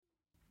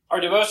Our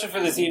devotion for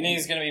this evening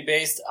is going to be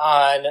based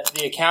on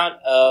the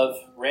account of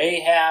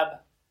Rahab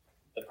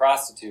the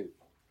prostitute.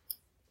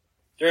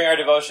 During our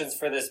devotions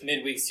for this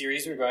midweek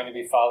series, we're going to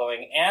be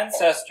following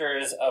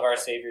ancestors of our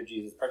Savior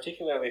Jesus,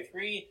 particularly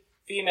 3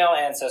 female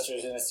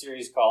ancestors in a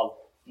series called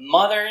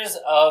Mothers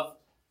of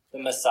the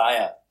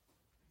Messiah.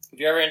 If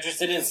you're ever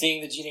interested in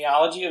seeing the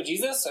genealogy of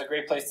Jesus, a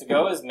great place to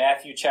go is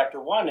Matthew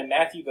chapter 1. And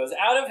Matthew goes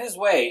out of his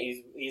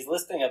way. He's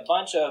listing a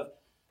bunch of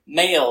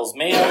males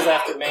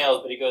after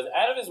males, but he goes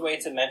out of his way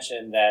to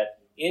mention that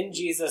in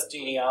Jesus'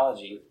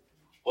 genealogy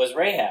was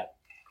Rahab.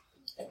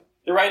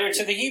 The writer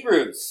to the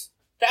Hebrews,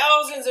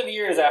 thousands of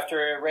years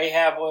after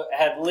Rahab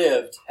had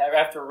lived,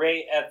 after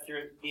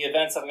the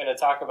events I'm going to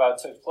talk about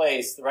took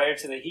place, the writer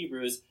to the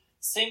Hebrews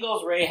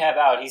singles Rahab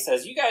out. He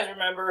says, you guys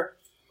remember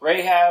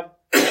Rahab,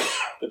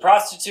 the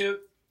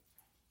prostitute?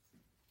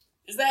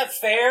 Is that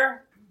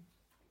fair?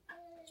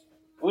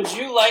 Would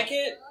you like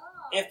it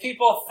if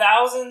people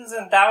thousands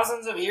and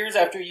thousands of years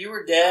after you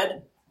were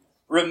dead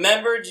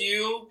remembered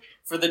you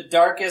for the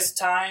darkest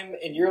time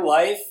in your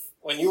life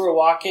when you were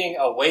walking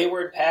a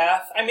wayward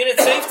path? I mean,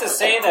 it's safe to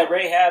say that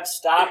Rahab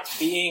stopped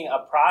being a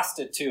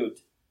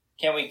prostitute.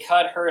 Can we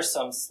cut her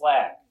some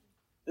slack?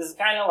 This is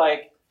kind of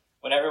like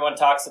when everyone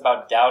talks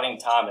about doubting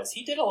Thomas.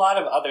 He did a lot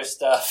of other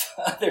stuff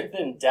other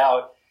than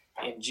doubt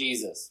in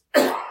Jesus.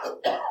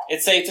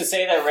 It's safe to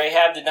say that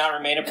Rahab did not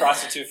remain a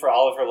prostitute for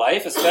all of her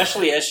life,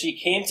 especially as she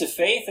came to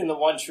faith in the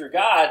one true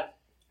God,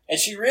 and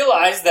she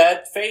realized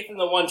that faith in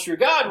the one true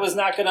God was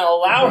not going to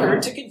allow her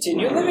to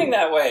continue living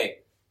that way.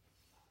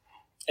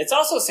 It's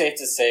also safe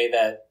to say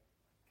that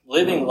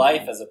living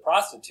life as a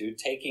prostitute,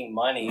 taking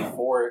money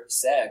for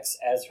sex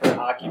as her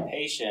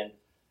occupation,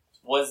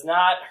 was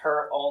not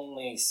her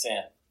only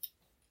sin.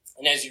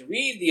 And as you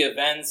read the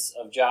events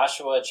of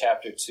Joshua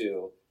chapter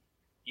 2,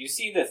 you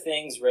see the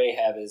things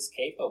Rahab is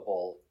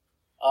capable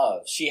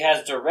of. She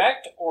has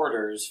direct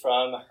orders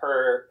from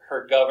her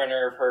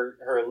governor,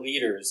 her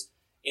leaders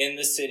in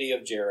the city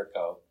of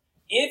Jericho.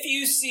 If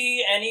you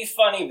see any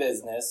funny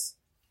business,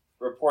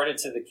 report it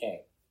to the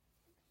king.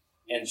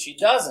 And she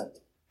doesn't.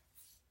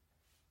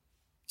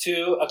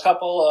 A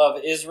couple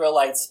of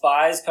Israelite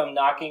spies come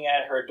knocking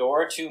at her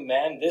door, 2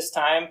 men, this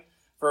time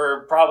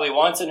for probably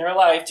once in her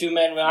life, 2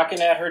 men knocking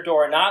at her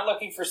door, not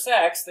looking for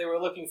sex, they were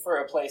looking for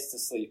a place to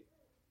sleep.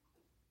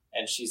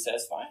 And she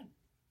says, fine.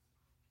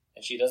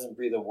 And she doesn't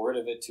breathe a word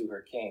of it to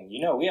her king.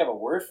 You know, we have a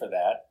word for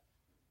that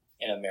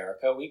in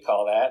America. We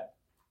call that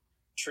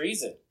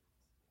treason.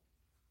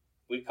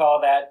 We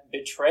call that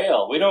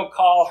betrayal. We don't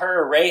call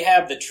her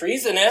Rahab the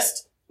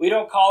treasonist. We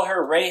don't call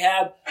her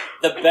Rahab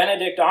the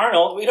Benedict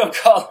Arnold. We don't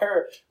call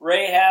her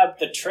Rahab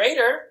the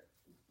traitor.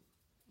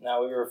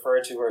 Now we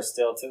refer to her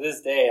still to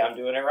this day, I'm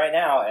doing it right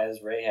now,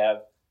 as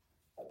Rahab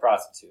the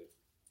prostitute.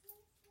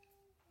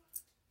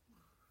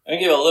 I'm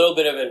going to give a little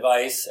bit of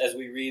advice as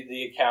we read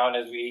the account,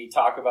 as we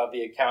talk about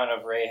the account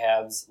of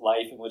Rahab's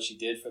life and what she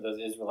did for those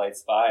Israelite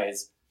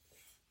spies.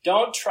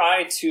 Don't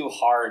try too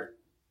hard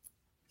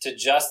to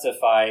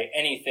justify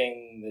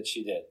anything that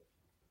she did.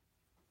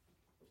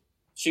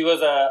 She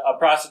was a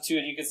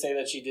prostitute. You could say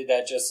that she did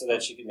that just so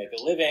that she could make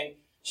a living.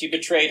 She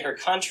betrayed her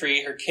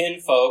country, her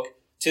kinfolk,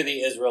 to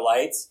the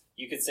Israelites.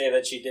 You could say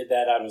that she did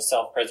that out of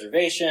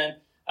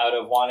self-preservation, out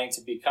of wanting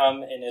to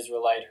become an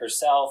Israelite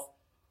herself.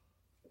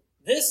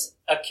 This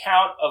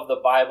account of the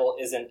Bible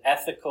is an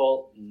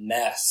ethical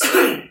mess.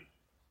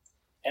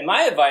 And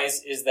my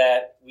advice is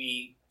that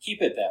we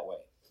keep it that way.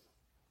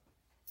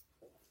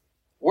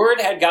 Word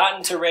had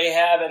gotten to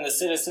Rahab and the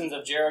citizens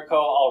of Jericho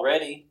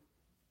already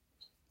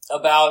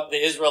about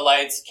the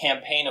Israelites'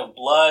 campaign of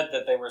blood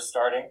that they were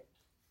starting.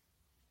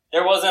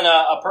 There wasn't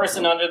a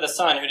person under the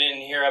sun who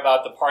didn't hear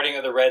about the parting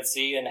of the Red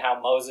Sea and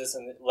how Moses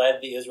led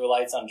the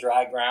Israelites on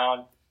dry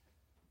ground.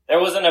 There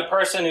wasn't a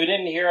person who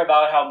didn't hear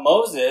about how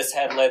Moses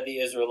had led the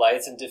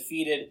Israelites and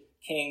defeated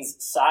kings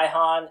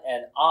Sihon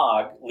and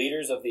Og,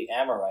 leaders of the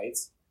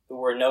Amorites, who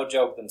were no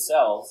joke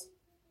themselves.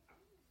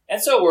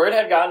 And so word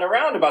had gotten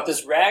around about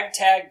this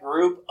ragtag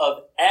group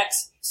of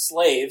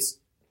ex-slaves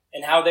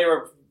and how they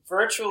were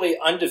virtually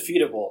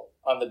undefeatable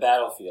on the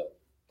battlefield.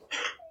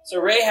 So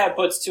Rahab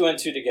puts 2 and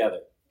 2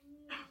 together.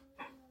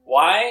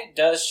 Why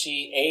does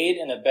she aid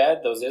and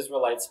abet those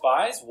Israelite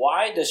spies?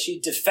 Why does she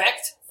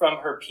defect from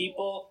her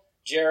people,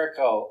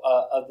 Jericho,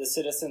 of the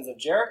citizens of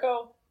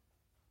Jericho?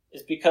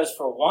 Is because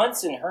for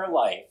once in her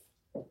life,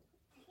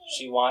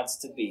 she wants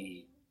to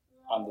be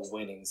on the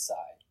winning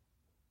side.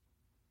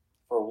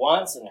 For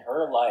once in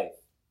her life,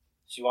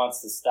 she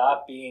wants to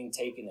stop being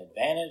taken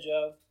advantage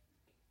of.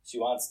 She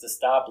wants to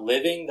stop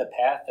living the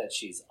path that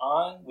she's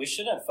on. We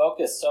shouldn't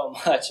focus so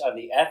much on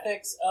the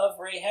ethics of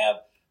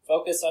Rahab.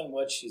 Focus on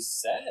what she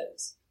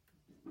says.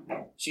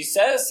 She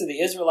says to the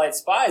Israelite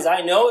spies,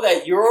 I know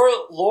that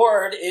your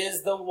Lord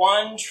is the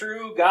one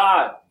true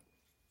God.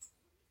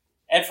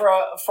 And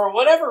for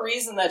whatever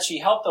reason that she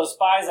helped those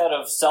spies out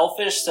of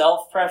selfish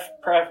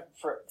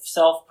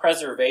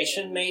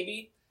self-preservation,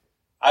 maybe,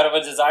 out of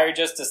a desire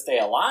just to stay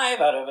alive,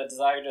 out of a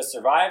desire to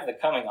survive the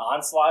coming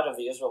onslaught of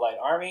the Israelite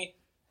army,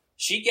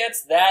 She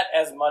gets that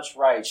as much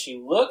right. She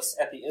looks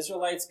at the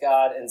Israelites'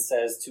 God and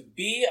says, to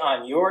be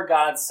on your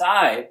God's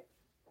side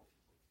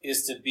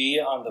is to be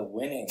on the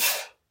winning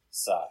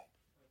side.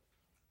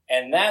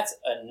 And that's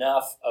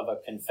enough of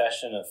a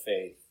confession of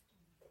faith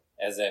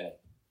as any.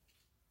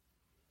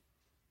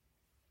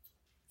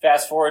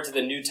 Fast forward to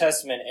the New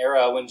Testament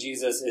era when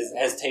Jesus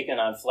has taken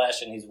on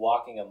flesh and he's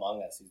walking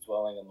among us, he's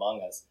dwelling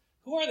among us.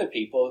 Who are the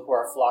people who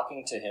are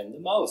flocking to him the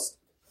most?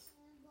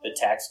 The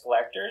tax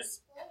collectors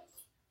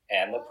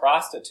and the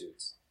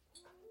prostitutes.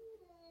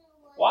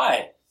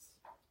 Why?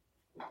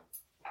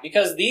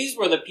 Because these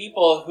were the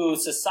people who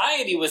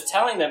society was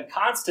telling them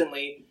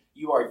constantly,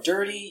 you are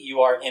dirty, you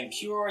are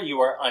impure,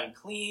 you are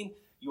unclean,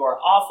 you are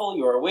awful,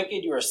 you are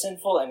wicked, you are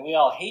sinful, and we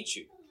all hate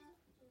you.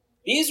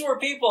 These were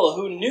people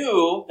who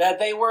knew that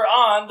they were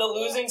on the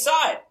losing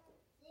side.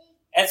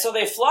 And so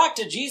they flocked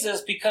to Jesus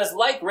because,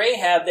 like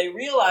Rahab, they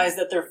realized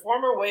that their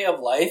former way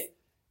of life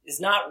is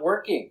not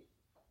working,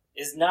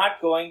 is not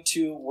going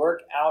to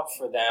work out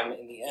for them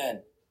in the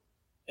end.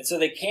 And so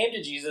they came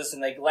to Jesus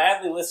and they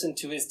gladly listened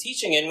to his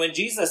teaching. And when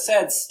Jesus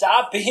said,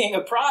 stop being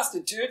a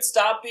prostitute,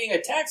 stop being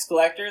a tax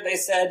collector, they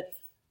said,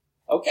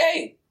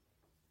 okay.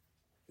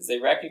 Because they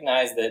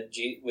recognized that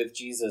with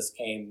Jesus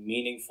came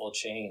meaningful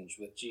change.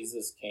 With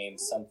Jesus came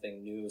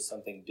something new,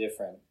 something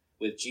different.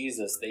 With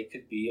Jesus, they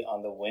could be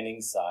on the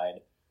winning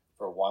side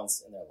for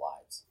once in their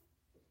lives.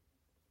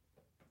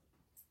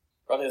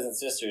 Brothers and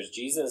sisters,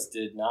 Jesus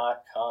did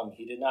not come,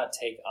 he did not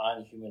take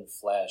on human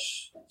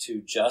flesh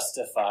to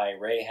justify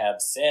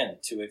Rahab's sin,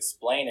 to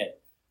explain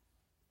it,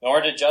 nor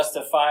to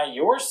justify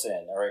your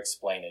sin or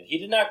explain it. He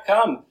did not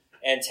come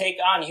and take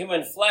on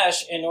human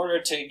flesh in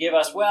order to give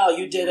us, well,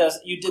 you did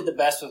the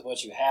best with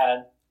what you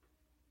had.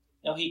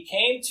 No, he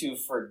came to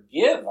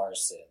forgive our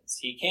sins.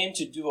 He came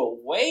to do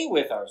away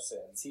with our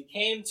sins. He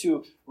came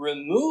to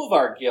remove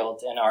our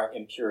guilt and our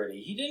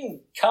impurity. He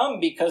didn't come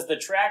because the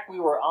track we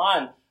were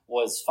on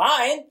was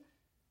fine.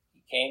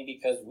 He came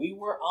because we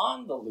were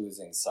on the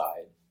losing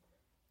side.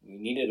 We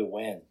needed a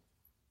win.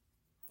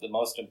 The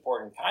most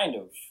important kind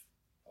of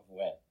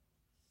win.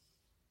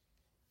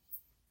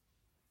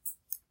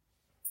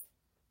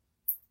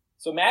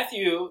 So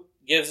Matthew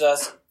gives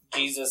us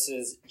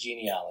Jesus'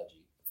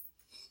 genealogy.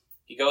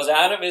 He goes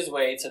out of his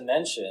way to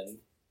mention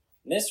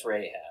Miss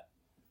Rahab.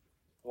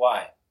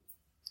 Why?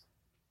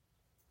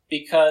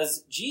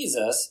 Because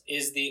Jesus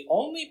is the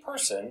only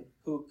person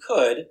who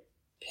could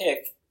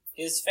pick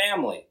his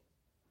family.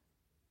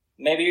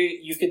 Maybe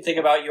you could think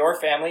about your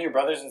family, your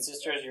brothers and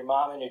sisters, your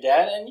mom and your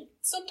dad, and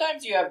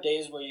sometimes you have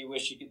days where you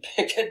wish you could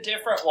pick a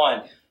different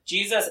one.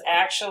 Jesus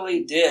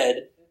actually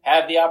did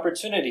have the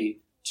opportunity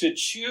to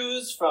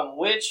choose from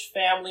which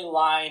family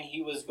line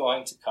he was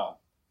going to come.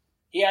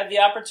 He had the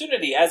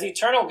opportunity. As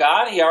eternal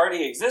God, he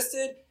already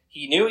existed.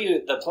 He knew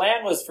the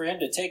plan was for him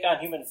to take on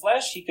human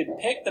flesh. He could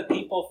pick the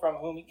people from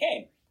whom he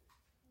came.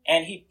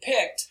 And he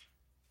picked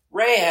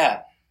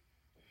Rahab.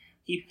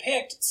 He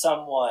picked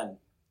someone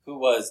who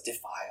was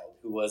defiled,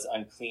 who was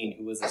unclean,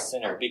 who was a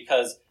sinner,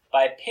 because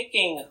by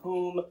picking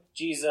whom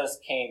Jesus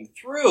came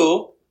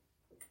through,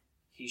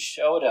 he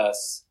showed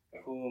us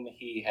whom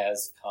he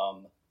has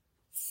come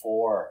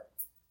for.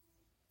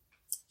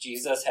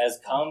 Jesus has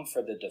come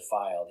for the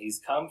defiled. He's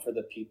come for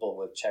the people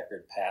with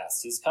checkered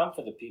pasts. He's come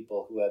for the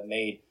people who have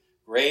made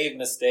grave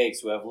mistakes,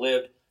 who have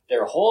lived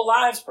their whole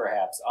lives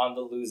perhaps on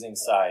the losing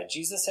side.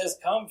 Jesus has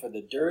come for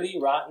the dirty,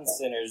 rotten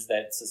sinners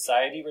that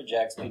society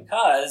rejects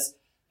because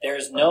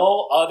there's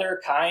no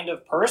other kind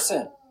of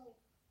person.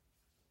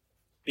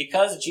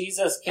 Because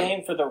Jesus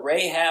came for the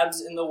Rahabs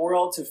in the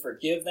world to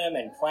forgive them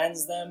and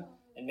cleanse them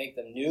and make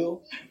them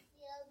new,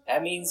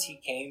 that means he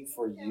came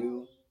for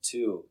you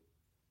too.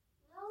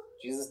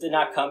 Jesus did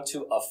not come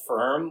to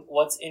affirm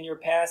what's in your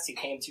past. He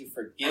came to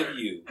forgive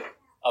you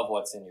of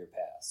what's in your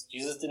past.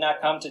 Jesus did not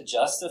come to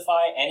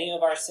justify any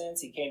of our sins.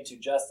 He came to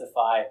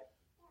justify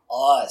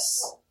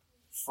us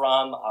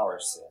from our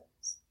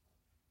sins.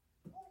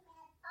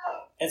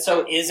 And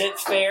so is it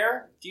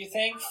fair, do you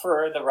think,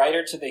 for the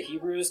writer to the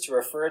Hebrews to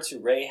refer to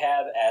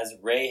Rahab as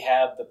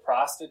Rahab the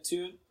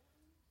prostitute?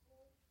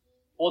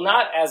 Well,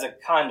 not as a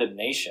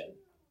condemnation.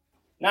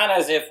 Not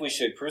as if we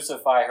should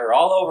crucify her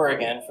all over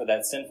again for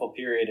that sinful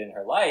period in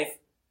her life,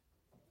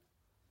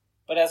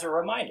 but as a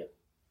reminder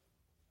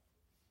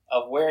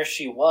of where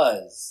she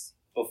was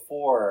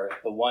before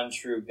the one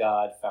true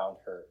God found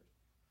her,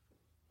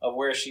 of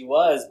where she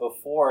was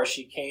before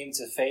she came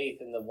to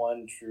faith in the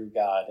one true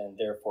God and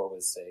therefore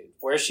was saved,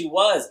 where she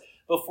was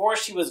before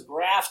she was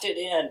grafted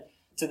in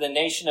to the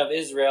nation of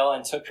Israel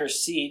and took her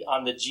seat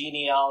on the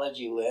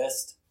genealogy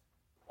list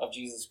of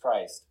Jesus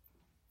Christ.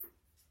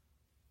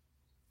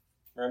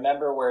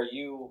 Remember where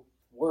you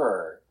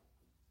were,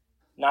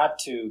 not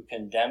to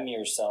condemn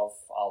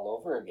yourself all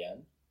over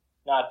again,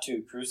 not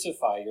to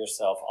crucify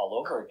yourself all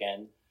over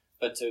again,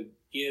 but to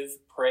give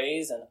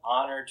praise and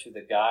honor to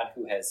the God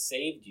who has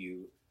saved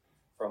you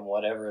from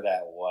whatever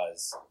that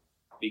was.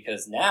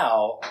 Because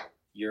now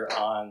you're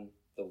on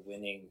the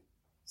winning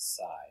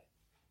side.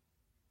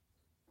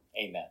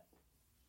 Amen.